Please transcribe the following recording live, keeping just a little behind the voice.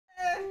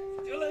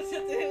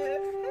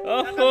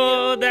ওহো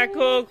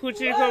দেখো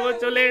খুশির খবর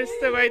চলে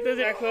এসছে বাড়িতে,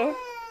 দেখো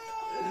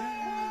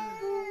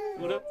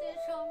পুরো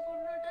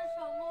সম্পূর্ণটা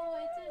সম্ভব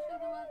হয়েছে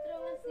শুধুমাত্র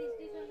আমার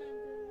সৃষ্টি শোনার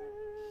জন্য।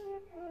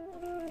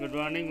 গুড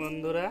মর্নিং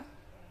বন্ধুরা,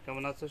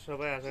 কেমন আছো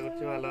সবাই? আশা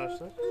করছি ভালো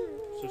আছো।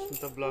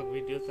 সুস্মিতা ব্লগ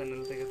ভিডিও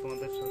চ্যানেল থেকে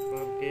তোমাদের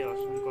সকলকে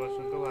অসংখ্য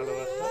অসংখ্য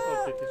ভালোবাসা ও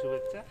প্রীতি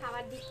শুভেচ্ছা।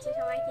 খাবার দিচ্ছে,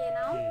 সবাই খেয়ে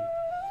নাও।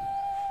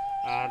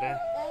 আর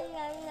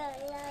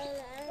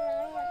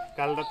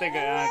কাল রাতে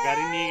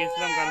গাড়ি নিয়ে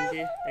গেছিলাম, কারণ কি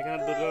এখানে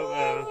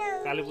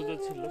কালী পুজো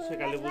ছিল। সে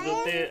কালী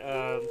পুজোতে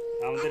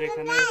আমাদের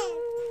এখানে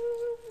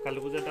কালী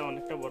পুজোটা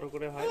অনেকটা বড়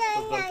করে হয়। তো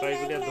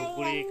জলপাইগুড়ি আর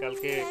ধূপগুড়ি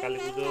কালকে কালী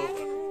পুজো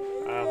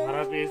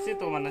ভাড়া পেয়েছি,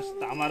 তো মানে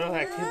আমারও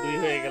একে দুই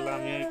হয়ে গেল,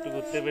 আমিও একটু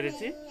ঘুরতে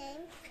পেরেছি।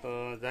 তো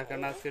যার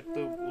কারণে আজকে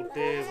একটু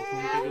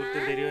ঘুম থেকে উঠতে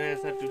দেরি হয়ে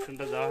গেছে, আর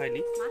টিউশনটা যাওয়া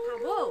হয়নি।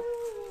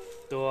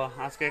 তো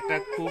আজকে একটা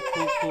খুব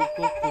খুব খুব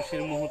খুব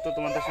খুশির মুহূর্ত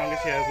তোমাদের সঙ্গে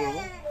শেয়ার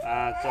করবো।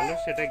 চলো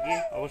সেটা কি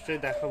অবশ্যই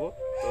দেখাবো,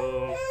 তো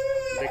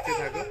দেখতে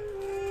থাকো।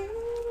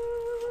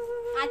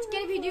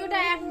 আজকের ভিডিওটা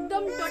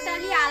একদম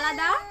টোটালি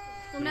আলাদা,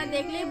 তোমরা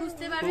দেখলেই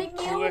বুঝতে পারবে।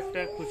 খুব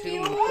একটা খুশির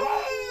মুহূর্ত,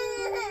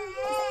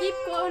 স্কিপ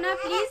করো না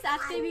প্লিজ।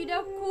 আজকের ভিডিও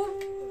খুব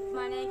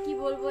মানে কি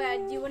বলবো,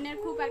 জীবনের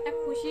খুব একটা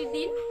খুশির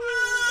দিন।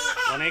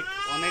 অনেক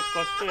অনেক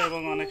কষ্ট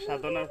এবং অনেক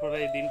সাধনার পরে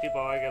এই দিনটি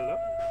পাওয়া গেল,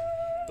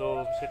 তো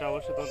সেটা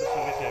অবশ্যই তোমাদের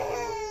সঙ্গে শেয়ার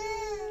করবো।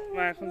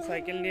 মা এখন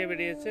সাইকেল নিয়ে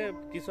বেরিয়েছে,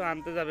 কিছু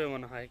আনতে যাবে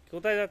মনে হয়।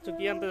 কোথায় যাচ্ছ,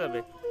 কি আনতে যাবে?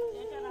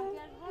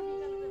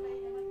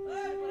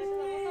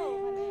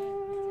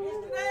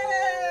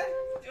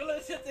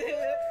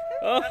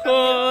 ওহো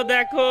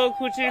দেখো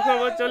খুশির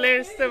খবর চলে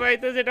এসছে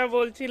বাড়িতে, যেটা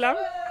বলছিলাম।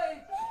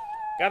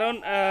 কারণ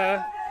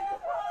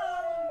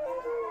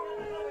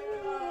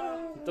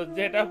তো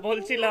যেটা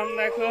বলছিলাম,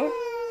 দেখো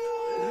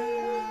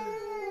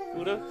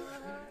পুরো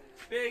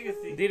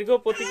দীর্ঘ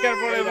প্রতীক্ষার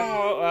পর এবং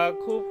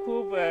খুব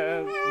খুব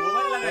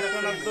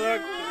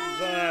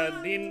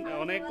দিন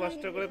অনেক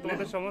কষ্ট করে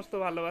তোমাদের সমস্ত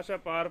ভালোবাসা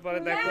পাওয়ার পরে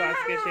দেখো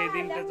আজকে সেই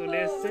দিনটা চলে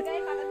এসছে।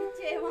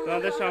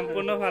 তোমাদের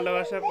সম্পূর্ণ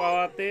ভালোবাসা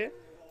পাওয়াতে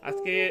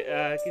আজকে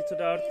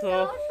কিছুটা অর্থ,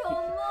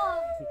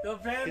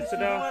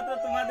 কিছুটা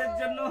তোমাদের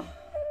জন্য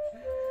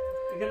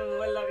এখানে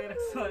মোবাইল লাগিয়ে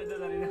রাখছো, এটা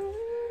জানি না,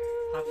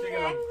 হাসতে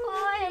গেলাম।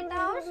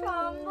 এটাও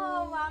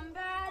সম্ভব,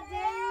 আমরা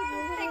যে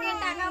ইউটিউব থেকে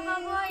টাকা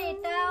পাবো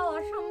এটা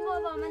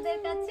অসম্ভব আমাদের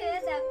কাছে।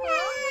 দেখো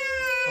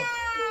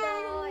তো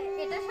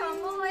এটা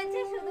সম্ভব হয়েছে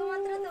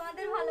শুধুমাত্র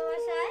তোমাদের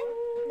ভালোবাসায়।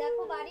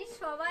 দেখো বাড়ির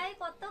সবাই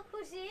কত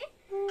খুশি,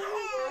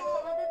 আর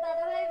তোমাদের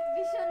দাদাভাই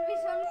ভীষণ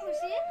ভীষণ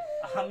খুশি।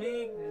 আমি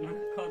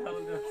কথা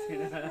বলতে পারছি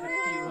না,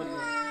 কি বলবো।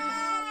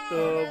 তো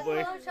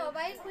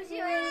সবাই খুশি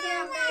হয়েছে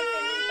আমরা এই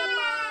পেমেন্টটা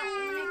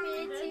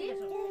পেয়েছি।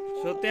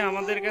 সত্যি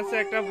আমাদের কাছে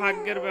একটা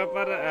ভাগ্যের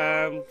ব্যাপার।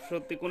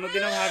 সত্যি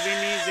কোনোদিনও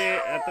ভাবিনি যে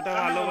এতটা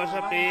ভালোবাসা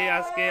পেয়ে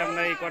আজকে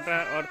আমরা এই কটা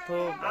অর্থ,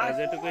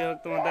 যেটুকুই হোক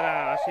তোমাদের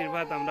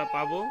আশীর্বাদ আমরা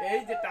পাবো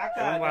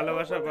এবং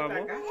ভালোবাসা পাবো।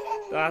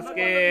 তো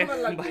আজকে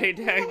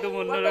বাড়িটা একদম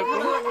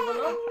অন্যরকম।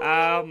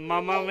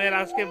 মামামের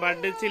আজকে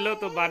বার্থডে ছিল,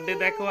 তো বার্থডে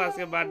দেখো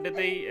আজকে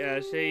বার্থডেতেই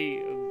সেই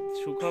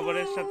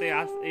সুখবরের সাথে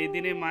এই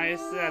দিনে মা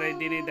এসছে, আর এই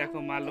দিনেই দেখো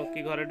মা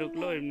লক্ষ্মী ঘরে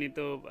ঢুকলো। এমনি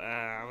তো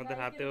আমাদের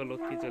হাতেও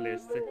লক্ষ্মী চলে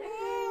এসছে।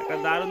 একটা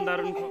দারুণ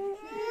দারুণ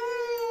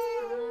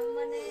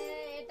মানে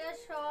এটা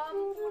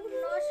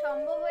সম্পূর্ণ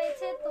সম্ভব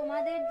হয়েছে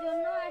তোমাদের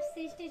জন্য আর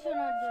সৃষ্টি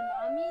শোনার জন্য।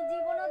 আমি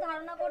জীবনেও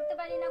ধারণা করতে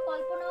পারি না,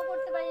 কল্পনাও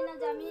করতে পারি না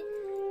যে আমি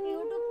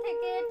ইউটিউব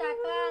থেকে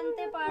টাকা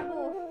আনতে পারবো।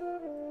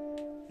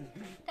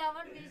 এটা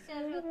আমার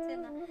বিশ্বাস হচ্ছে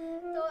না।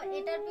 তো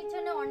এটার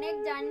পিছনে অনেক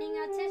জার্নিং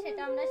আছে,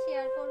 সেটা আমরা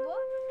শেয়ার করব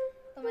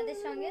তোমাদের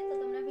সঙ্গে। তো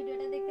তোমরা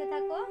ভিডিওটা দেখতে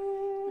থাকো।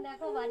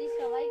 দেখো বাড়ির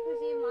সবাই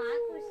খুশি, মা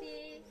খুশি,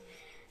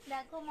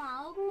 দেখো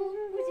মাও খুব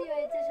খুশি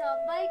হয়েছে,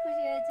 সবাই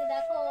খুশি হয়েছে।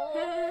 দেখো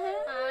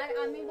আর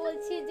আমি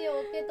বলছি যে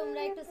ওকে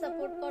তোমরা একটু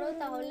সাপোর্ট করো,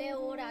 তাহলে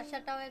ওর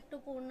আশাটাও একটু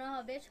পূর্ণ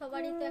হবে।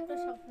 সবারই তো একটা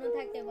স্বপ্ন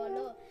থাকে,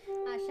 বলো,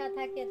 আশা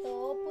থাকে। তো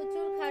ও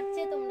প্রচুর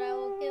খাটছে, তোমরা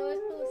ওকেও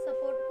একটু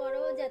সাপোর্ট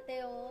করো যাতে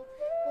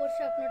ওর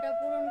স্বপ্নটা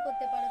পূরণ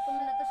করতে পারে।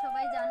 তোমরা তো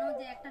সবাই জানো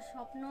যে একটা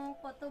স্বপ্ন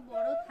কত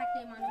বড় থাকে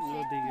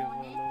মানুষের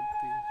মনে।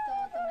 তো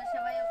তোমরা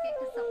সবাই ওকে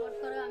একটু সাপোর্ট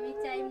করো। আমি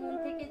চাই, মন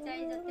থেকে চাই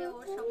যাতে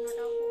ওর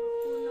স্বপ্নটাও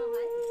পূর্ণ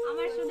হয়।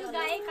 আমার শুধু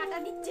গায়ে কাটা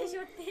দিচ্ছে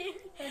সত্যি।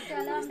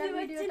 চলো আমরা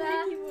ভিডিওটা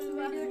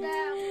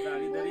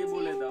দাঁড়িয়ে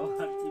বলে দাও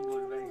আর কি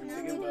বলবে, এখান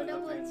থেকে ভিডিওটা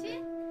বলছি।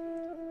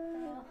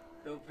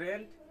 তো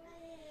ফ্রেন্ড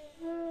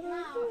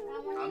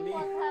আমি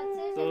কথা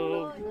আছে তো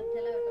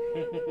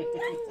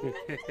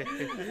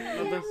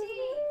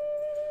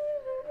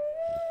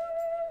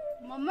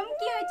মাম্মাম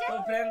কি হয়েছে? তো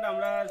ফ্রেন্ড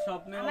আমরা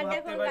স্বপ্নেও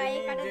ভাবতে পারিনি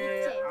যে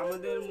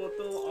আমাদের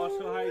মতো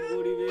অসহায়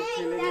গরিবের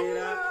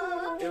ছেলেমেয়েরা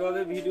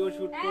এভাবে ভিডিও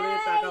শুট করে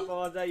টাকা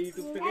পাওয়া যায়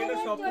ইউটিউব থেকে। এটা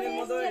স্বপ্নের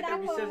মতো, এটা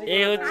বিশ্বাসই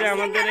এই হচ্ছে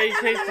আমাদের এই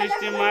সেই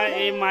সৃষ্টি মা।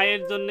 এই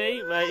মায়ের জন্যই,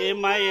 এই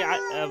মা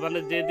মানে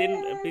যেদিন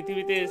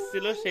পৃথিবীতে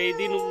এসেছিল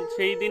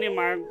সেই দিনে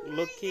মা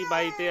লক্ষ্মী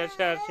বাড়িতে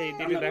আসে, আর সেই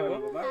দিনে দেখো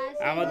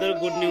আমাদের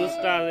গুড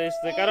নিউজটা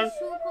এসছে। কারণ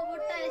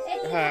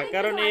হ্যাঁ,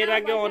 কারণ এর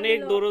আগে অনেক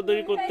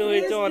দৌড়দৌড়ি করতে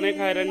হয়েছে, অনেক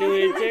হয়রানি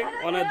হয়েছে,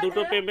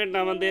 দুটো পেমেন্ট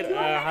আমাদের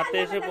হাতে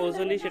এসে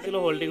পৌঁছনি, সেগুলো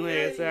হোল্ডিং হয়ে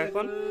গেছে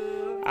এখন।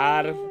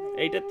 আর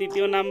এইটা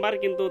তৃতীয় নাম্বার,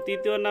 কিন্তু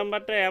তৃতীয়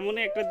নাম্বারটা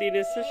এমনই একটা দিন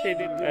এসছে, সেই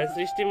দিন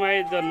সৃষ্টি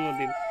মায়ের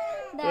জন্মদিন।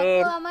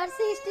 দেখো আমার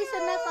সৃষ্টি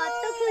সোনা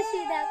কত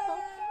খুশি, দেখো।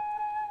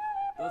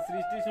 তো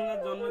সৃষ্টি সোনার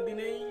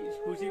জন্মদিনেই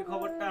খুশির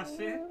খবরটা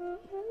আসছে,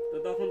 তো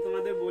তখন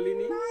তোমাদের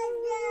বলিনি,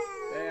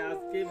 তাই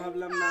আজকেই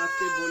ভাবলাম না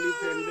আজকে বলি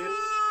ফ্রেন্ডদের।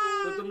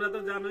 তো তোমরা তো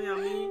জানোই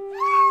আমি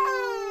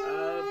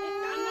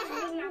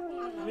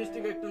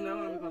মিষ্টিকে একটু নাও,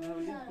 আমি কথা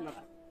বলি না।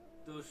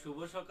 তো শুভ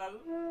সকাল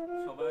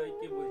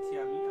সবাইকে বলছি,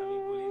 আমি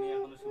বলিনি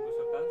এখনো শুভ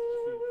সকাল,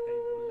 তাই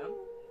বললাম।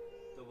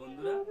 তো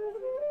বন্ধুরা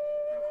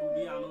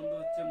খুবই আনন্দ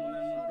হচ্ছে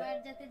মনের মধ্যে, সবার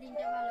যাতে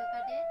দিনটা ভালো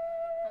কাটে,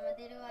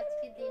 আমাদেরও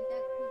আজকে দিনটা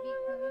খুবই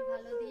খুবই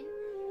ভালো দিন।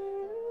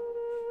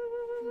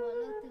 তো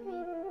বলো তুমি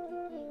কি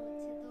কি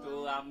হচ্ছে। তো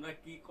আমরা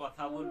কি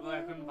কথা বলবো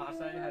এখন,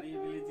 ভাষায় হারিয়ে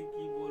ফেলেছি,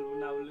 কি বলবো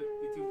না বলে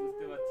কিছু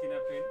বুঝতে পারছি না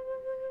ফ্রেন্ড।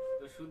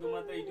 তো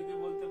শুধুমাত্র এইটুকুই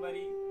বলতে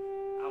পারি,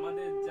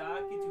 আমাদের যা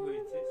কিছু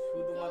হয়েছে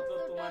শুধুমাত্র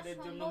তোমাদের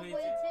জন্য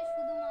হয়েছে,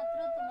 শুধুমাত্র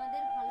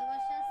তোমাদের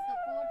ভালোবাসা,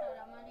 সাপোর্ট আর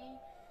আমার এই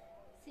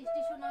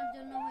সৃষ্টি শোনার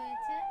জন্য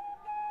হয়েছে।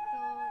 তো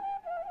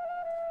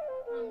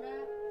আমরা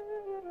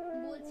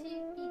বলছি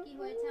কি কি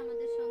হয়েছে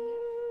আমাদের সঙ্গে,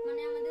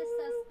 মানে আমাদের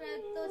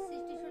সাবস্ক্রাইব তো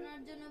সৃষ্টি শোনার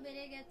জন্য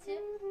বেড়ে গেছে,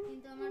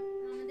 কিন্তু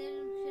আমাদের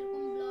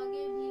সেরকম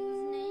ব্লগে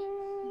ভিউজ নেই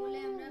বলে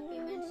আমরা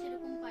পেমেন্ট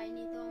সেরকম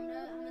পাইনি। তো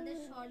আমাদের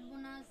শর্ট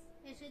বোনাস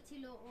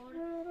এসেছিল, ওর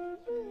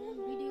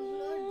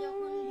ভিডিওগুলোর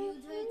যখন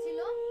ভিউজ হয়েছিল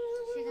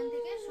সেখান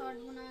থেকে শর্ট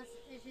বোনাস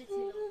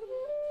এসেছিল।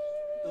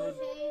 তো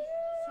সেই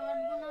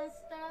শর্ট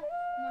বোনাসটা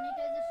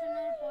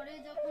মনিটাইজেশনের পরে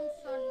যখন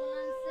শর্ট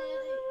বোনাসের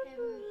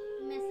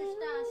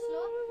মেসেজটা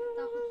আসলো,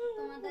 তখন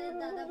তোমাদের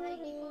দাদাভাই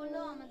কি করলো,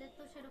 আমাদের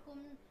তো সেরকম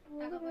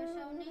টাকা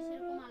পয়সাও নেই,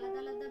 সেরকম আলাদা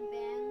আলাদা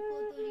ব্যাংকও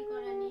তৈরি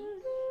করা নেই।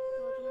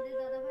 তো তোমাদের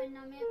দাদাভাইয়ের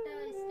নামে একটা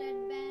স্টেট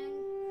ব্যাংক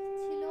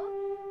ছিল,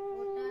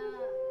 ওটা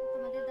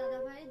তোমাদের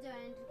দাদাভাই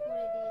জয়েন্ট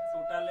করে দিয়েছে।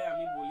 টোটালে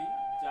আমি বলি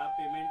যা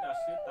পেমেন্ট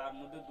আসে তার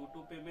মধ্যে দুটো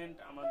পেমেন্ট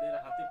আমাদের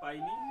হাতে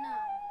পাইনি, না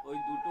ওই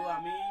দুটো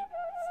আমি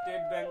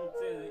স্টেট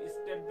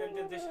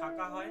ব্যাংকের যে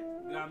শাখা হয়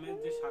গ্রামের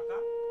যে শাখা,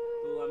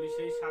 তো আমি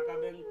সেই শাখা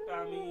ব্যাংকটা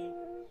আমি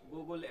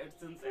গুগল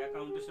অ্যাডসেন্স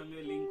অ্যাকাউন্টের সঙ্গে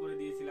লিংক করে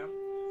দিয়েছিলাম।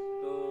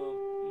 তো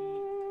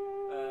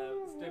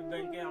স্টেট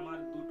ব্যাংকে আমার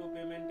দুটো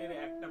পেমেন্টের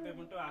একটা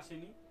পেমেন্টও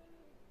আসেনি,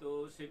 তো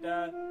সেটা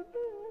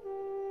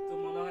তো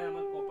মনে হয়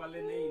আমার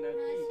কপালে নেই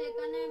নাকি।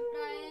 সেখানে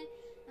প্রায়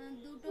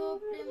দুটো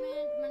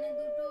পেমেন্ট, মানে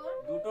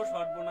দুটো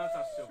শর্ট বোনাস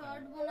আসছে,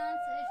 শর্ট বোনাস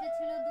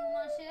এসেছিল 2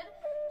 মাসের,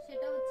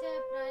 সেটা হচ্ছে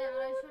প্রায়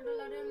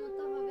 $250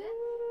 মতো হবে।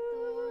 তো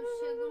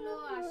সেগুলো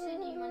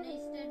আসেনি, মানে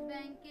স্টেট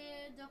ব্যাংকে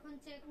যখন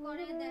চেক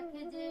করে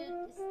দেখে যে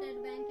স্টেট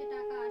ব্যাংকে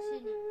টাকা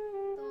আসেনি।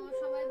 তো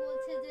সবাই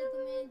বলছে যে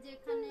তুমি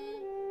যেখানে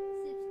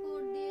সিফট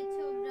কোড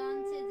দিয়েছো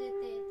ব্রাঞ্চে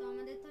যেতে, তো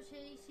আমাদের তো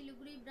সেই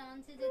শিলিগুড়ি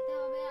ব্রাঞ্চে যেতে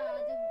হবে,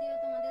 আজ অব্দিও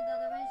তোমাদের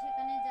দাদাভাই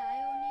সেখানে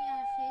যায়ওনি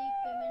আর সেই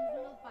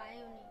পেমেন্টগুলো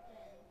পায়ওনি।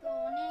 তো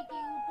অনেক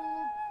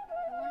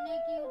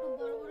ইউটিউব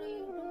বড় বড়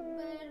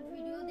ইউটিউবের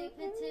ভিডিও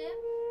দেখেছে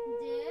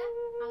যে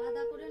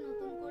আলাদা করে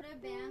নতুন করে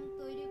ব্যাংক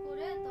তৈরি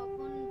করে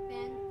তখন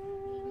ব্যাংক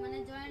মানে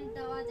জয়েন্ট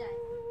দেওয়া যায়,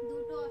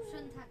 দুটো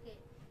অপশন থাকে।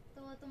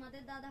 তো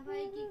তোমাদের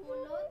দাদাভাই কি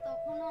করলো,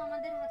 তখনও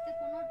আমাদের হাতে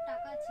কোনো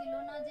টাকা ছিল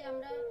না যে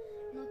আমরা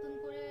নতুন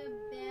করে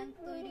ব্যাংক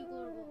তৈরি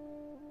করব।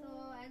 তো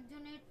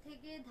একজনের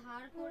থেকে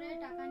ধার করে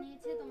টাকা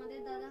নিয়েছে তোমাদের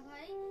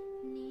দাদাভাই,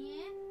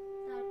 নিয়ে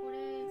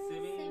তারপরে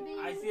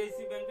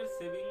আইসিআইসি ব্যাংকের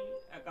সেভিং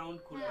অ্যাকাউন্ট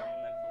খুললাম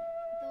একদম,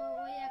 তো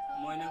ওই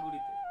অ্যাকাউন্ট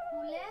ময়নাগুড়িতে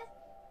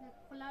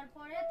খোলার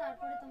পরে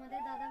তারপরে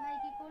তোমাদের দাদাভাই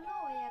কি করলো,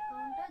 ওই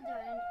অ্যাকাউন্টটা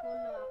জয়েন্ট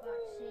করলো আবার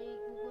সেই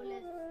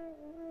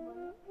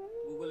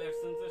গুগল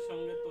অ্যাডসেন্সের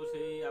সঙ্গে। তো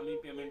সেই আমি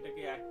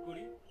পেমেন্টটাকে অ্যাড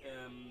করি,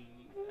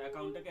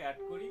 অ্যাকাউন্টটাকে অ্যাড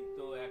করি,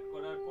 তো অ্যাড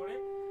করার পরে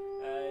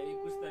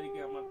 21 তারিখে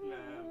আমার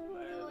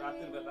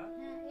রাতের বেলা,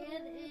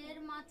 এর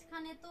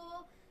মাঝখানে তো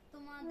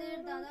তোমাদের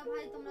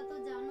দাদাভাই, তোমরা তো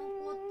জানো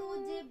কত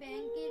যে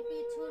ব্যাংকের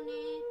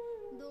পেছনে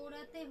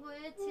দৌড়াতে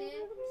হয়েছে,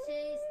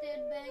 সেই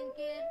স্টেট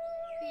ব্যাংকের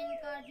পিন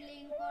কার্ড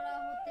লিংক করা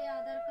হতে,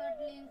 আধার কার্ড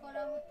লিংক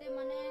করা হতে,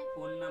 মানে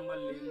ফোন নাম্বার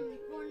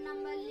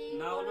লিংক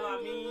না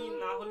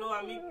হলো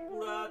আমি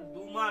পুরো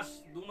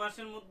 2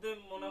 মাসের মধ্যে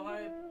মনে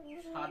হয়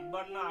 7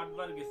 বার না 8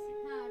 বার গেছি।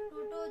 হ্যাঁ,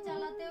 টোটো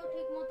চালাতেও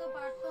ঠিকমতো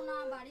পারতো না,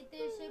 বাড়িতে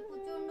এসে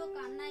প্রচন্ড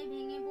কান্নায়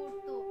ভেঙে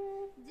পড়তো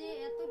যে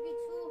এত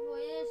কিছু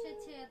হয়ে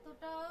এসেছে,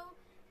 এতটাও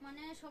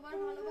মানে সবার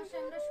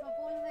ভালোবাসায় আমরা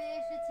সফল হয়ে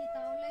এসেছি,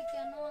 তাহলে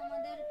কেন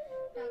আমাদের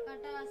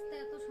টাকাটা আসতে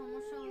এত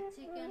সমস্যা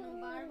হচ্ছে, কেন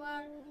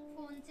বারবার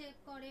ফোন চেক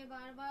করে,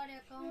 বারবার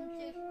অ্যাকাউন্ট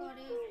চেক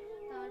করে,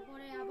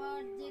 তারপরে আবার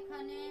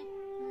যেখানে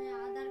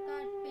আধার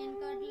কার্ড প্যান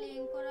কার্ড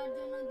লিংক করার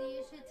জন্য দিয়ে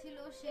এসেছিল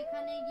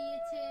সেখানে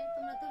গিয়েছে,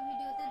 তোমরা তো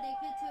ভিডিওতে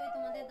দেখেছো,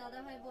 তোমাদের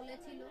দাদাভাই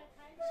বলেছিল,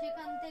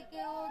 সেখান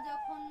থেকেও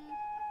যখন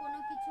কোনো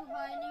কিছু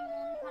হয়নি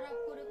মন খারাপ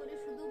করে করে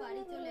শুধু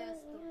বাড়ি চলে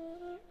আসতো।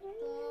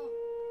 তো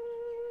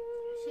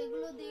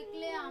সেগুলো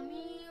দেখলে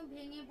আমি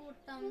ভেঙে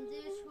পড়তাম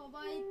যে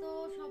সবাই তো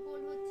সফল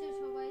হচ্ছে,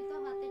 সবাই তো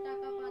হাতে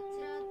টাকা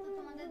পাচ্ছে, তো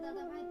তোমাদের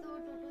দাদাভাই তো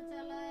টোটো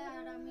চালায়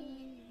আর আমি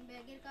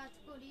ব্যাগের কাজ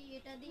করি,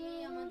 এটা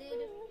দিয়েই আমাদের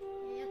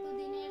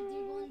এতদিনের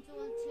জীবন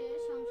চলছে,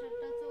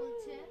 সংসারটা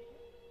চলছে,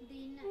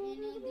 দিন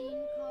এনে দিন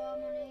খাওয়া,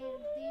 মানে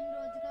দিন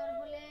রোজগার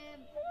হলে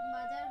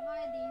বাজার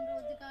হয়, দিন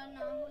রোজগার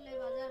না হলে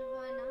বাজার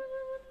হয় না।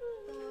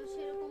 তো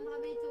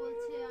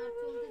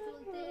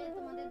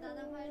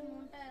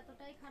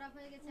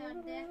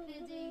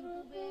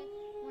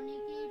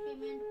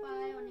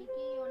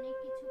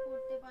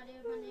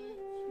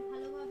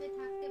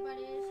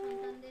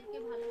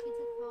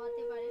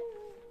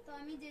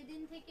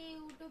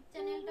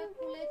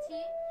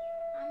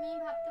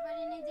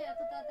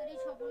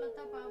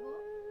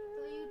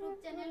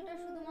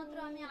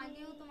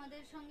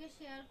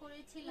শেয়ার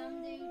করেছিলাম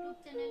যে ইউটিউব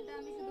চ্যানেলটা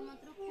আমি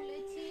শুধুমাত্র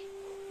খুলেছি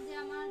যে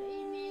আমার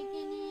এই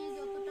মেয়েকে নিয়ে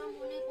যতটা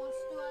মনে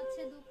কষ্ট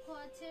আছে, দুঃখ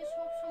আছে,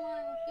 সব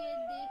সময় ওকে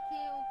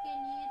দেখে ওকে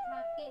নিয়ে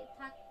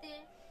থাকতে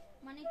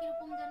মানে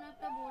কিরকম যেন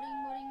একটা বোরিং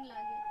বোরিং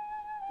লাগে।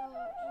 তো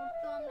ওর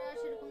তো আমরা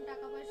সেরকম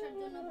টাকা পয়সার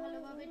জন্য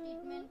ভালোভাবে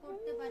ট্রিটমেন্ট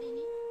করতে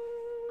পারিনি,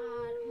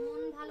 আর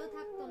মন ভালো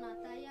থাকতো না।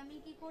 তাই আমি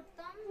কি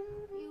করতাম,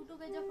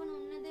 ইউটিউবে যখন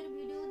অন্যদের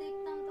ভিডিও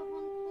দেখতাম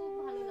তখন খুব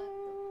ভালো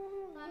লাগতো।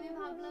 তো আমি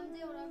ভাবলাম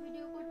যে ওরা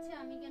ভিডিও করছে,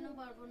 আমি কেন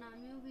পারবো না,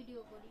 আমিও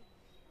ভিডিও করি।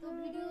 তো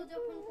ভিডিও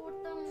যখন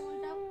করতাম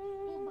মনটা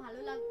খুব ভালো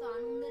লাগতো,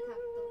 আনন্দে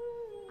থাকতো।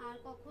 আর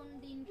কখন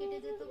দিন কেটে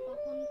যেত,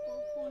 কখন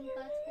কোন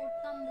কাজ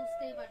করতাম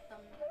বুঝতেই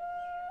পারতাম না।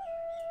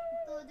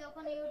 তো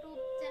যখন ইউটিউব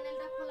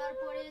চ্যানেলটা খোলার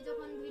পরে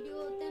যখন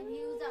ভিডিওতে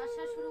ভিউজ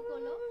আসা শুরু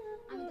করলো,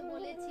 আমি তো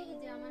বলেছি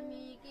যে আমার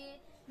মেয়েকে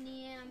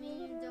নিয়ে আমি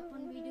যখন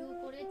ভিডিও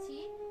করেছি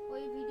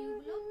ওই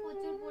ভিডিওগুলো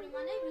প্রচুর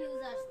পরিমাণে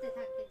ভিউজ আসতে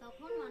থাকে,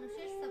 তখন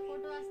মানুষের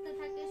সাপোর্টও আসতে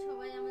থাকে,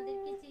 সবাই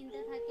আমাদেরকে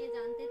চিনতে থাকে,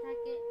 জানতে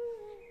থাকে।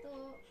 তো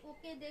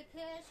ওকে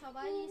দেখে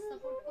সবাই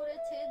সাপোর্ট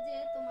করেছে যে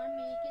তোমার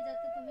মেয়েকে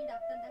যাতে তুমি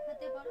ডাক্তার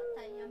দেখাতে পারো,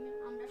 তাই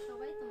আমরা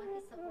সবাই তোমাকে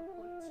সাপোর্ট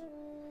করছি।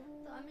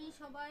 তো আমি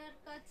সবার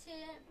কাছে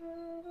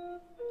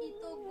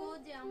কৃতজ্ঞ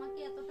যে আমাকে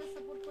এতটা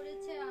সাপোর্ট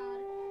করেছে, আর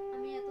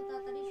আমি এত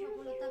তাড়াতাড়ি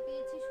সফলতা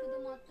পেয়েছি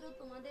শুধুমাত্র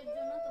তোমাদের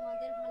জন্য,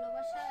 তোমাদের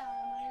ভালোবাসা আর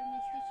আমার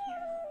মিষ্টি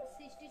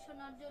সৃষ্টি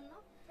শোনার জন্য।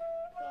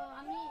 তো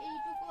আমি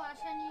এইটুকু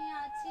আশা নিয়ে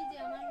আছি যে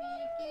আমার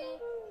মেয়েকে,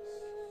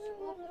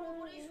 ও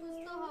পুরোপুরি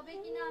সুস্থ হবে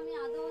কিনা আমি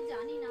আদৌ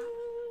জানি না,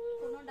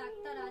 কোনো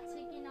ডাক্তার আছে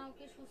কিনা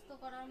ওকে সুস্থ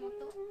করার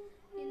মতো,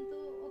 কিন্তু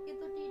ওকে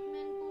তো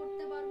ট্রিটমেন্ট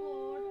করতে পারবো।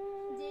 ওর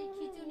যে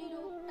খিঁচুনি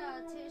রোগটা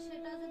আছে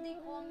সেটা যদি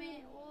কমে,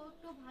 ও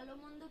একটু ভালো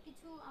মন্দ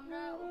কিছু, আমরা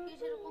ওকে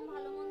সেরকম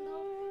ভালো মন্দ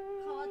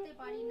খাওয়াতে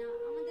পারি না,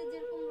 আমাদের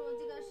যেরকম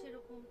রোজগার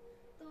সেরকম।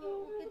 তো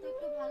ওকে তো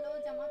একটু ভালো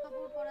জামা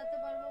কাপড় পরাতে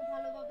পারবো,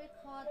 ভালোভাবে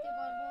খাওয়াতে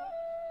পারবো,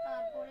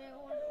 তারপরে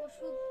ওর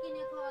ওষুধ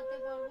কিনে খাওয়াতে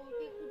পারবো,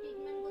 ওকে একটু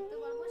ট্রিটমেন্ট করতে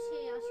পারবো,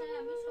 সেই আশায়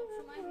আমি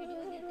সবসময়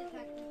ভিডিও দিতে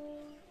থাকি।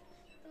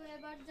 তো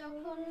এবার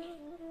যখন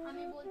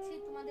আমি বলছি,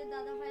 তোমাদের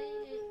দাদাভাই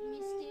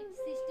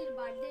সৃষ্টির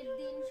বার্থডের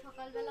দিন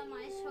সকালবেলা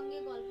মায়ের সঙ্গে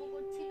গল্প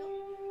করছিল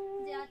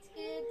যে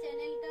আজকে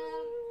চ্যানেলটা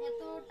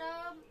এতটা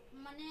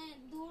মানে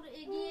দূর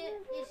এগিয়ে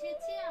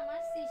এসেছে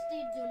আমার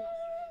সৃষ্টির জন্য।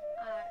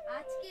 আর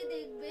আজকে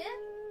দেখবে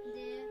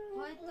যে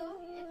হয়তো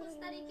 21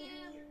 তারিখে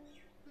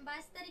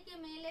 22 তারিখে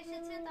মেল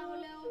এসেছে,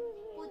 তাহলেও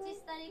 25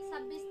 তারিখ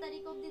 26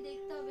 তারিখ অবধি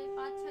দেখতে হবে,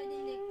 5-6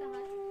 দিন দেখতে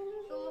হয়।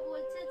 তো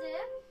বলছে যে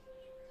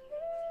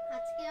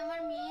আজকে আমার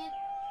মেয়ের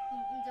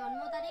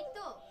জন্ম তারিখ,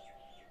 তো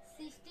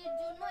সৃষ্টির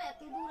জন্য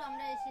এত দূর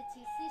আমরা এসেছি,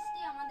 সৃষ্টি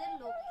আমাদের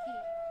লক্ষ্মী।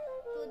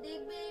 তো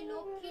দেখবে এই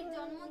লক্ষ্মীর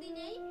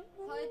জন্মদিনেই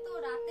হয়তো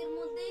রাতের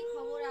মধ্যেই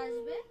খবর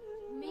আসবে,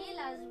 মেল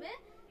আসবে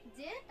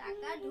যে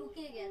টাকা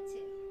ঢুকে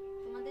গেছে।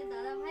 তোমাদের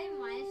দাদা ভাই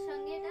মায়ের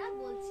সঙ্গে এটা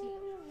বলছিল।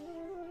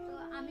 তো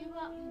আমি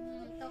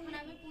তখন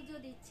আমি পুজো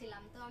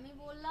দিচ্ছিলাম, তো আমি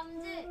বললাম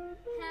যে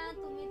হ্যাঁ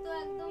তুমি তো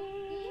একদম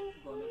কি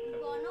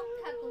গণক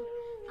ঠাকুর।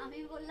 আমি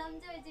বললাম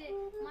যে ওই যে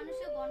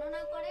মানুষে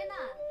গণনা করে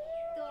না,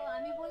 তো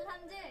আমি বললাম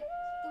যে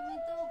তুমি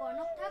তো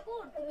গণক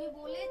ঠাকুর, তুমি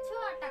বলেছো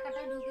আর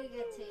টাকাটা ঢুকে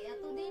গেছে।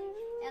 এতদিন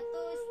এত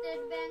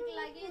স্টেট ব্যাংক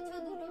লাগিয়েছো,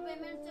 দুটো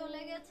পেমেন্ট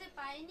চলে গেছে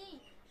পাইনি,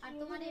 আর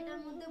তোমার এটার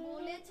মধ্যে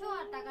বলেছো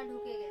আর টাকা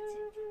ঢুকে গেছে।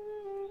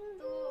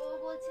 তো ও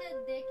বলছে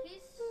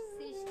দেখিস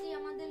সৃষ্টি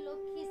আমাদের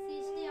লক্ষ্মী,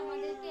 সৃষ্টি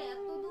আমাদেরকে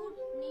এত দূর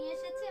নিয়ে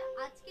এসেছে,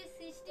 আজকে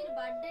সৃষ্টির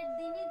বার্থডের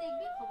দিনই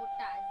দেখবি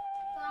খবরটা আসবে।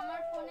 তো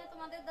আমার ফোনে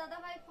তোমাদের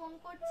দাদাভাই ফোন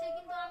করছে,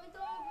 কিন্তু আমি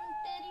তো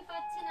টেরই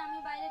পাচ্ছি না, আমি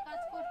বাইরে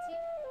কাজ করছি।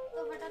 তো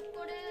হঠাৎ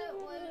করে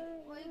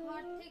ওই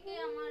ঘর থেকে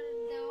আমার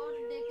দেওর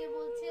ডেকে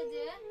বলছে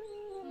যে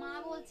মা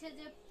বলছে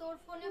যে তোর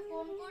ফোনে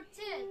ফোন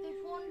করছে, তুই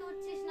ফোন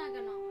ধরছিস না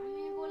কেন?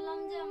 আমি বললাম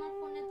যে আমার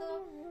ফোনে তো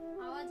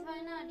আওয়াজ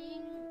হয় না,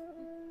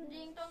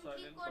 রিংটং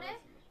ঠিক করে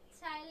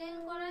সাইলেন্ট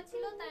করা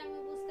ছিল, তাই আমি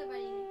বুঝতে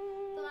পারিনি।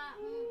 তো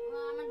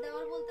আমার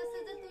দেওর বলতেছে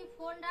যে তুই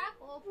ফোন রাখ,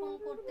 ও ফোন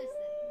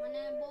করতেছে, মানে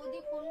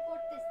বৌদি ফোন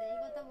করতেছে এই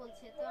কথা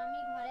বলছে। তো আমি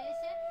ঘরে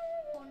এসে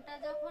ফোনটা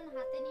যখন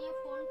হাতে নিয়ে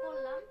ফোন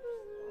করলাম,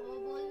 ও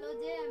বলল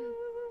যে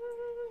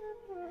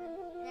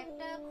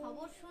একটা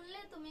খবর শুনলে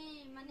তুমি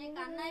মানে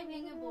কান্নায়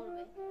ভেঙে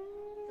পড়বে,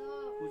 তো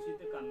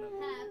খুশিতে কান্না করে।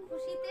 হ্যাঁ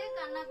খুশিতে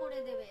কান্না করে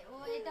দেবে। ও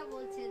এটা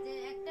বলছে যে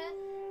একটা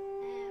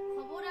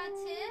খবর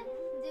আছে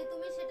যে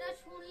তুমি সেটা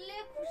শুনলে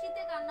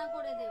খুশিতে কান্না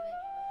করে দেবে।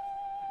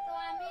 তো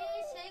আমি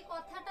সেই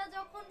কথাটা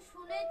যখন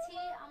শুনেছি,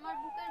 আমার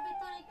বুকের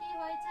ভিতরে কি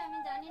হয়েছে আমি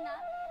জানি না,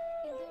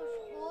 কিন্তু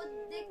ও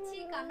দেখছি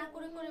কান্না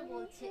করে করে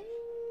বলছে,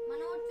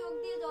 মানে ওর চোখ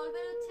দিয়ে জল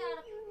বেরোচ্ছে আর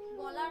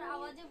গলার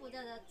আওয়াজে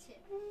বোঝা যাচ্ছে।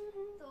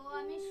 তো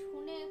আমি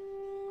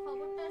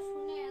খবরটা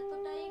শুনে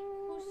এতটাই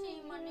খুশি,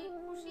 মানে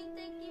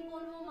খুশিতে কি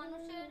বলবো,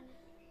 মানুষের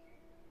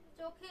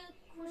চোখে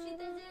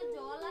খুশিতে যে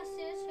জল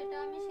আসে সেটা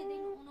আমি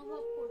সেদিন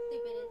অনুভব করতে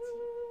পেরেছি।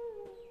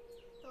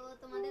 তো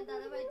তোমাদের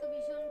দাদাভাই তো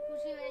ভীষণ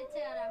খুশি হয়েছে,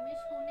 আর আমি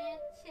শুনে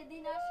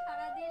সেদিন আর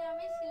সারাদিন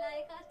আমি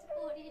সেলাই কাজ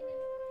করিনি,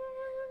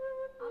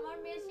 আমার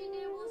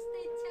মেশিনে বসতে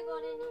ইচ্ছে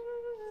করেনি।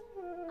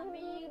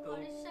 আমি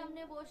ঘরের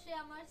সামনে বসে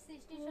আমার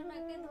সৃষ্টি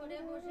সোনাকে ধরে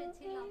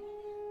বসেছিলাম,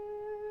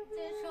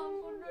 যে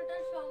সম্পূর্ণটা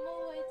সম্ভব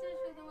হয়েছে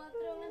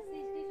শুধুমাত্র আমার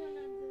সৃষ্টি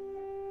সোনার জন্য।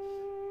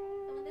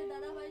 তোমাদের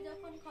দাদাভাই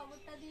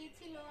খবরটা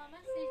দিয়েছিল,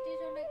 আমার সৃষ্টি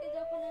সোনাকে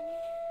যখন আমি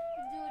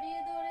জড়িয়ে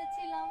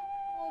ধরেছিলাম,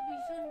 ও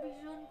ভীষণ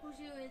ভীষণ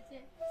খুশি হয়েছে।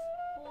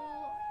 ও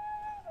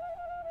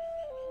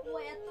ও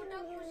এতটা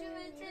খুশি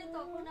হয়েছে,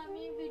 তখন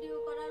আমি ভিডিও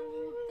করার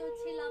মুহূর্ত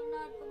ছিলাম না,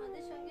 আর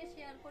তোমাদের সঙ্গে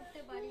শেয়ার করতে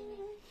পারিনি।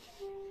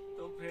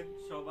 তো ফ্রেন্ড,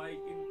 সবাই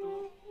কিন্তু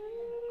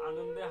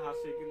আনন্দে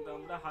হাসে, কিন্তু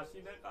আমরা হাসি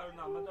না, কারণ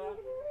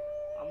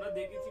আমরা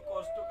দেখেছি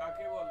কষ্ট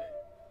কাকে বলে।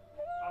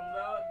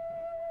 আমরা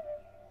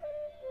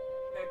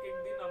এক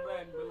একদিন আমরা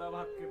একবেলা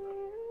ভাত খেতাম,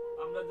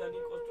 আমরা জানি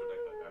কষ্টটা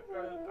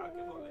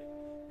কাকে বলে।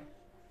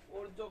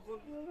 ওর যখন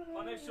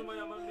অনেক সময়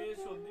আমার মেয়ের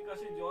সর্দি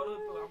কাশি জ্বর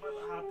হতো, আমার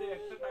হাতে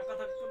একটা টাকা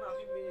থাকতো না,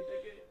 আমি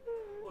মেয়েটাকে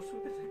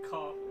ওষুধ এনে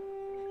খাওয়াবো।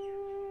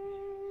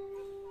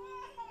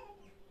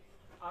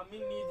 আমি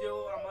নিজেও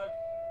আমার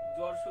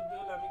জ্বর সর্দি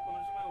হলে আমি কোনো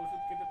সময়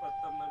ওষুধ খেতে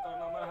পারতাম না,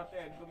 কারণ আমার হাতে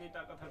একদমই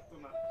টাকা থাকতো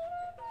না।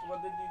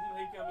 তোমাদের দিদি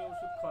ভাইকে আমি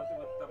ওষুধ খাওয়াতে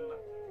পারতাম না।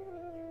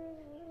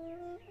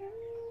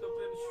 তো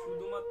ফ্রেন্ড,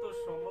 শুধুমাত্র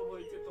সম্ভব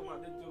হয়েছে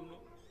তোমাদের জন্য।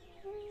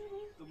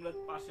 তোমরা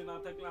পাশে না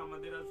থাকলে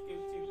আমাদের আজকে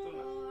চিন্তা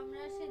না। তো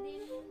আমরা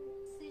সেদিন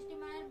সৃষ্টি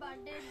মায়ের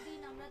বার্থডের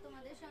দিন আমরা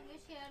তোমাদের সঙ্গে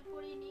শেয়ার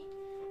করিনি,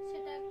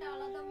 সেটা একটা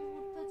আলাদা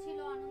মুহূর্ত ছিল,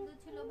 আনন্দ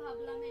ছিল।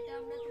 ভাবলাম এটা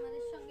আমরা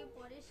তোমাদের সঙ্গে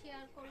পরে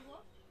শেয়ার করব।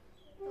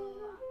 তো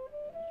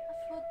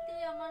সত্যি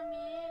আমার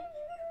মেয়ে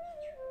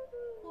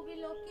খুবই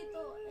লক্ষ্মী।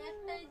 তো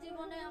একটাই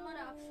জীবনে আমার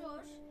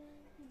আফসোস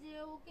যে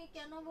ওকে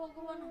কেন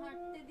ভগবান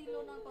হাঁটতে দিল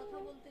না, কথা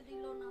বলতে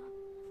দিল না।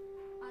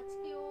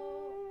 আজকে ও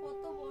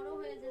কত বড়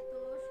হয়ে যেত,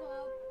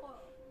 সব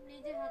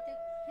নিজে হাতে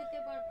খেতে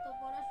পারতো,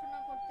 পড়াশোনা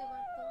করতে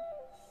পারতো।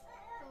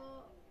 তো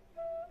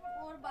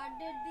ওর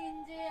বার্থডের দিন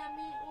যে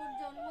আমি, ওর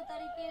জন্ম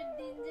তারিখের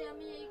দিন যে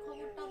আমি এই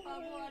খবরটা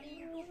পাবো, আর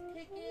ইউটিউব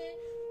থেকে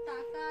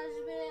টাকা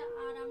আসবে,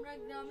 আর আমরা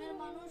গ্রামের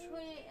মানুষ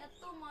হয়ে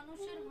এত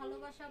মানুষের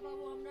ভালোবাসা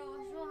পাবো, আমরা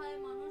অসহায়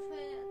মানুষ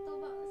হয়ে এত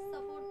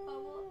সাপোর্ট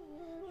পাবো,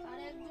 আর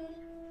একজন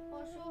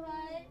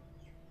অসহায়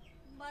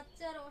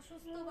বাচ্চার,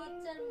 অসুস্থ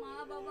বাচ্চার মা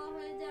বাবা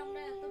হয়ে যে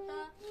আমরা এতটা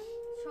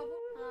সব।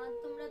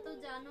 তোমরা তো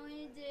জানোই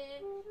যে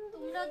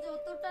তোমরা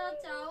যতটা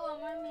চাও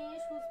আমার মেয়ে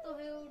সুস্থ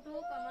হয়ে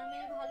উঠুক, আমার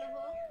মেয়ে ভালো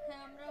হোক।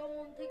 হ্যাঁ, আমরাও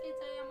মন থেকে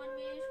চাই আমার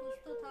মেয়ে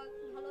সুস্থ থাক,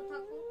 ভালো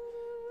থাকুক।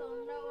 তো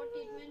আমরা ওর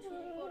ট্রিটমেন্ট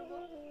শুরু করব।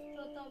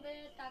 তো তবে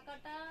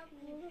টাকাটা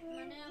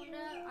মানে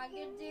আমরা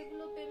আগের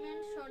যেগুলো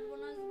পেমেন্ট শর্ট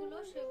বোনাসগুলো,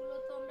 সেগুলো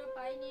তো আমরা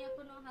পাইনি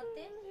এখনো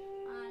হাতে।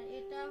 আর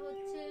এটা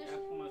হচ্ছে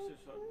 1 মাসের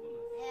শর্ট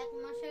বোনাস। 1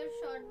 মাসের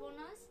শর্ট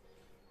বোনাস,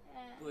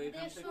 তো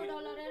এখান থেকে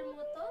 $150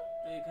 মতো।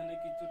 তো এখানে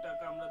কিছু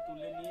টাকা আমরা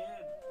তুলে নিয়ে,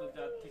 তো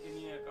যার থেকে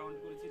নিয়ে অ্যাকাউন্ট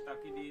করেছি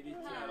তাকে দিয়ে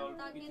দিচ্ছি, হ্যাঁ, আর অল্প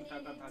তাকে কিছু দিয়ে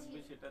টাকা দিচ্ছি। থাকবে,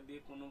 সেটা দিয়ে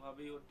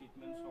কোনোভাবেই ওর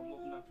ট্রিটমেন্ট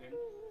সম্ভব না ফ্রেন্ড।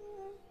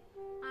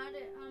 আর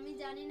আমি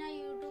জানি না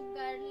ইউটিউব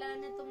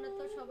গাইডলাইনে তোমরা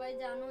তো সবাই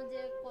জানো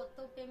যে কত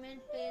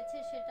পেমেন্ট পেয়েছে,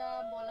 সেটা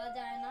বলা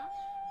যায় না,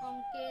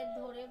 অঙ্কে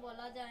ধরে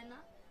বলা যায় না,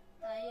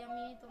 তাই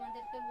আমি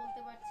তোমাদেরকে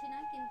বলতে পারছি না।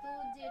 কিন্তু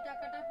যে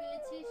টাকাটা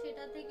পেয়েছি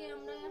সেটা থেকে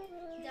আমরা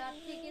যার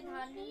থেকে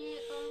ধার নিয়ে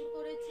অ্যাকাউন্ট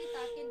করেছি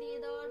তাকে দিয়ে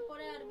দেওয়ার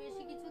পরে আর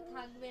বেশি কিছু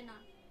থাকবে না,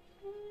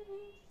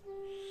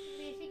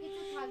 বেশি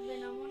কিছু থাকবে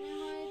না মনে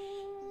হয়।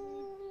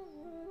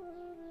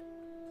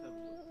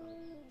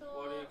 তো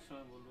পরে এক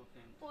সময় বলবো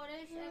ফ্রেন্ড। পরে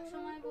এক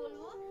সময়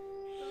বলবো।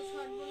 তো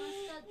শর্ট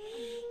বোনাসটা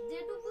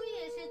যেটুকুই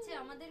এসেছে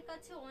আমাদের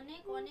কাছে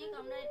অনেক অনেক,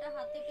 আমরা এটা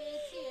হাতে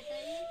পেয়েছি,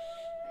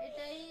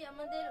 এটাই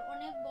আমাদের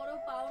অনেক বড়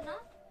পাওনা।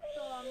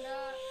 তো আমরা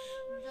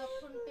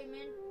যখন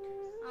পেমেন্ট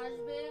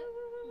আসবে,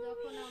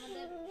 যখন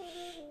আমাদের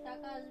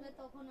টাকা আসবে,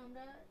 তখন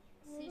আমরা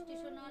সৃষ্টি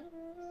সোনার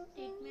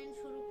ট্রিটমেন্ট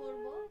শুরু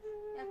করব।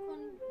 এখন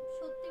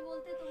সত্যি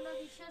বলতে তোমরা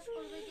বিশ্বাস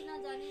করবে কিনা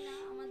জানি না,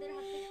 আমাদের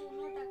হাতে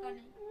কোনো টাকা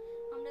নেই।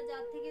 আমরা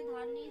যার থেকে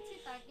ধার নিয়েছি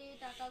তাকে এই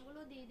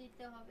টাকাগুলো দিয়ে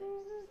দিতে হবে।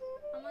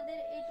 আমাদের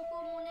এইটুকু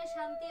মনে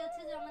শান্তি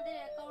আছে যে আমাদের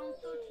অ্যাকাউন্ট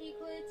তো ঠিক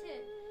হয়েছে,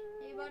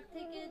 এবার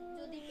থেকে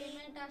যদি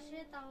পেমেন্ট আসে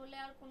তাহলে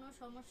আর কোনো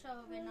সমস্যা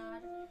হবে না।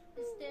 আর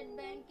স্টেট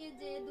ব্যাংকে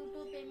যে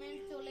দুটো পেমেন্ট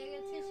চলে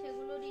গেছে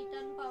সেগুলো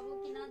রিটার্ন পাবো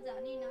কিনা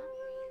জানি না।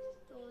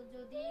 তো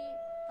যদি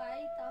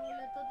পাই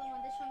তাহলে তো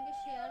তোমাদের সঙ্গে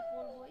শেয়ার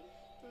করবই।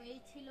 তো এই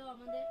ছিল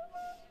আমাদের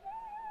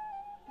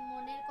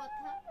মনের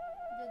কথা।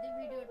 যদি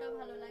ভিডিওটা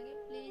ভালো লাগে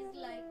প্লিজ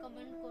লাইক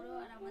কমেন্ট করো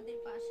আর আমাদের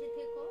পাশে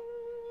থেকো।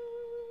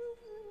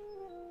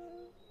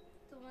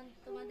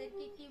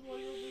 তোমাদেরকে কি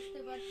বলবো বুঝতে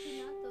পারছি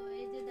না। তো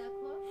এই যে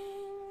দেখো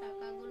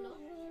টাকাগুলো,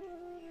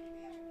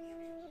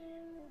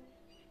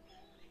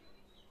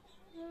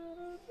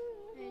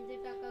 এই যে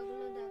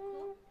টাকাগুলো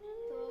দেখো।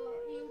 তো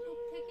ইউটিউব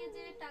থেকে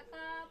যে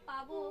টাকা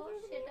পাবো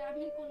সেটা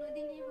আমি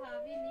কোনোদিনই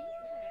ভাবিনি।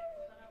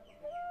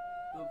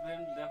 তো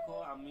ফ্রেন্ড দেখো,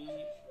 আমি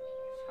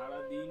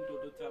সারাদিন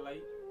টোটো চালাই,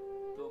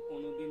 তো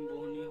কোনোদিন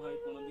বহনি হয়,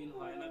 কোনোদিন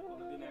হয় না,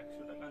 কোনোদিন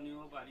 100 টাকা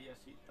নিয়েও বাড়ি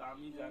আসি। তো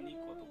আমি জানি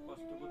কত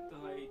কষ্ট করতে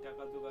হয় এই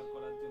টাকা জোগাড়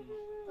করার জন্য।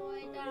 তো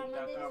এটা এই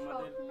টাকা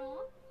আমাদের স্বপ্ন,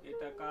 এই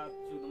টাকা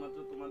শুধুমাত্র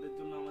তোমাদের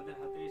জন্য আমাদের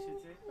হাতে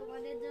এসেছে।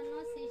 তোমাদের জন্য,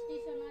 সৃষ্টি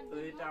সোনার তো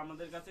জন্য। এটা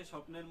আমাদের কাছে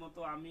স্বপ্নের মতো।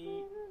 আমি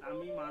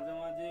মাঝে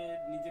মাঝে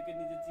নিজেকে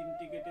নিজে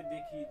চিমটি কেটে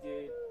দেখি যে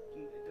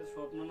এটা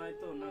স্বপ্ন নয়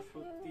তো না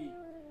সত্যি,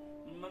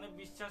 মানে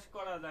বিশ্বাস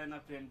করা যায় না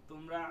ফ্রেন্ড।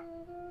 তোমরা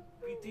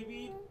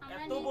পৃথিবীর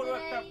এত বড়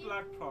একটা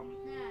প্ল্যাটফর্ম।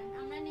 হ্যাঁ,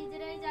 আমরা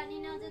নিজেরাই জানি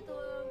না যে তো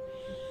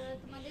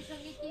তোমাদের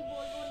সঙ্গে কি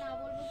বলবো না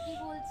বলবো, কি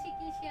বলছি,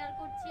 কি শেয়ার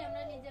করছি,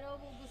 আমরা নিজেরাও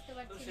বুঝতে তো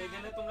পারছি না।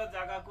 সেখানে তোমরা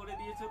জায়গা করে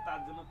দিয়েছো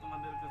তার জন্য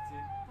তোমাদের কাছে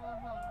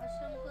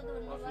অসংখ্য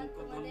ধন্যবাদ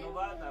অসংখ্য তোমাদের।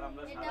 ধন্যবাদ। আর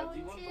আমরা এটা সারা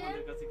জীবন হচ্ছে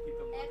তোমাদের কাছে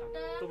কৃতজ্ঞ থাকবো।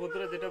 একটা তো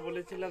বন্ধুরা যেটা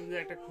বলেছিলাম যে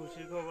একটা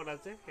খুশির খবর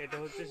আছে, এটা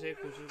হচ্ছে সেই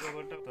খুশির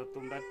খবরটা। তো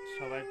তোমরা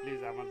সবাই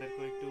প্লিজ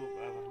আমাদেরকে একটু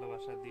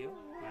ভালোবাসা দিও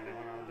আর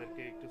এবং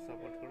আমাদেরকে একটু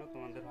সাপোর্ট করো।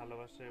 তোমাদের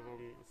ভালোবাসা এবং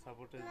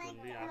সাপোর্টের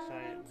জন্যই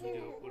আশায়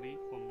ভিডিও করি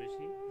কম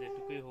বেশি,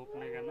 যেটুকুই হোক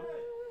না কেন।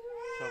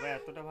 সবাই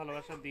এতটা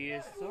ভালোবাসা দিয়ে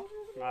এসছো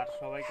আর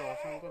সবাইকে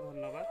অসংখ্য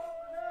ধন্যবাদ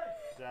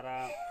যারা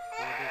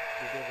আমাদের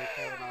ভিডিও দেখে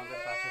এবং আমাদের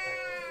পাশে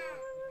থাকে।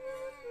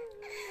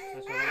 তো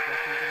সবাইকে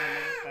অসংখ্য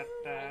ধন্যবাদ।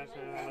 টাটা,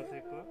 সবাই ভালো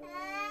থেকো।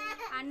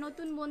 আর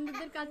নতুন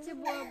বন্ধুদের কাছে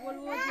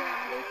বলবো যে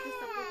আমাদের একটু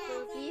সাপোর্ট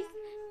করো প্লিজ।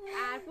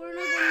 আর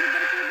পুরনো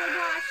বন্ধুদেরকে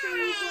বলবো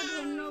অসংখ্য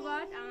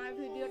ধন্যবাদ আমার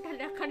ভিডিওটা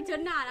দেখার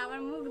জন্য। আর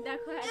আমার মুখ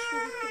দেখো আজকে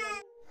দেখতে পারো।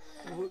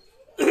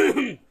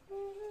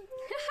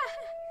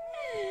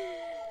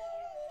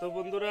 তো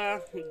বন্ধুরা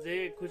যে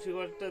খুশি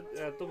খবরটা,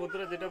 তো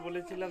বন্ধুরা যেটা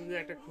বলেছিলাম যে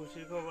একটা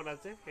খুশির খবর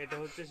আছে, এটা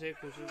হচ্ছে সেই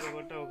খুশির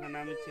খবরটা। ওখানে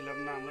আমি ছিলাম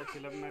না, আমরা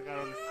ছিলাম না,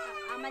 কারণ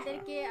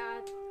আমাদেরকে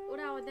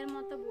ওরা ওদের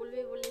মতো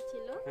বলবে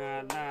বলেছিল।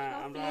 না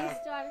সব আমরা feelings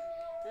তো আর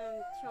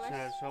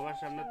সবার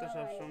সামনে তো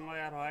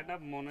সবসময় আর হয় না,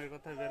 মনের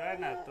কথা বেরোয়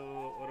না। তো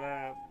ওরা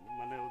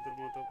মানে ওদের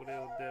মতো করে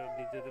ওদের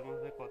নিজেদের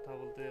মধ্যে কথা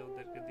বলতে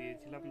ওদেরকে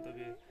দিয়েছিলাম।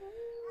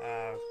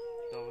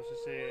 তো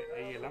অবশেষে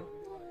এই এলাম।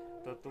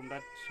 তো তোমরা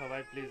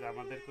সবাই প্লিজ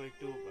আমাদেরকে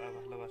একটু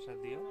ভালোবাসা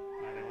দিও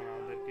আর এবং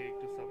আমাদেরকে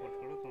একটু সাপোর্ট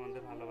করো।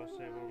 তোমাদের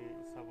ভালোবাসা এবং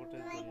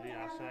সাপোর্টের জন্যই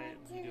আশায়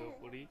ভিডিও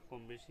করি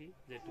কম বেশি,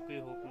 যেটুকুই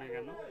হোক না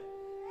কেন।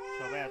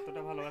 সবাই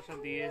এতটা ভালোবাসা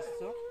দিয়ে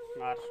এসছো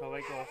আর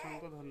সবাইকে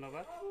অসংখ্য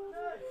ধন্যবাদ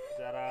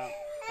যারা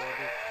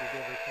আমাদের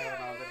ভিডিও দেখে এবং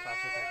আমাদের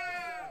পাশে থাকে।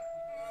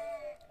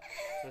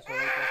 তো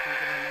সবাইকে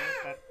অসংখ্য ধন্যবাদ।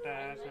 টাটা,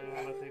 সবাই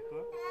ভালো থেকো।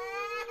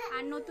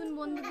 আর নতুন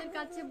বন্ধুদের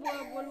কাছে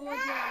বলবো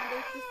যে আমাদের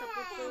একটু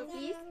সাপোর্ট করো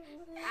প্লিজ।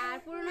 আর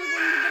পুরনো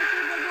বন্ধুদেরকে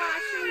বলবো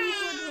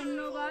অসংখ্য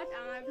ধন্যবাদ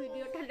আমার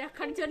ভিডিওটা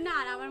দেখার জন্য।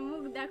 আর আমার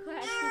মুখ দেখো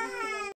আজকে দেখতে পারো।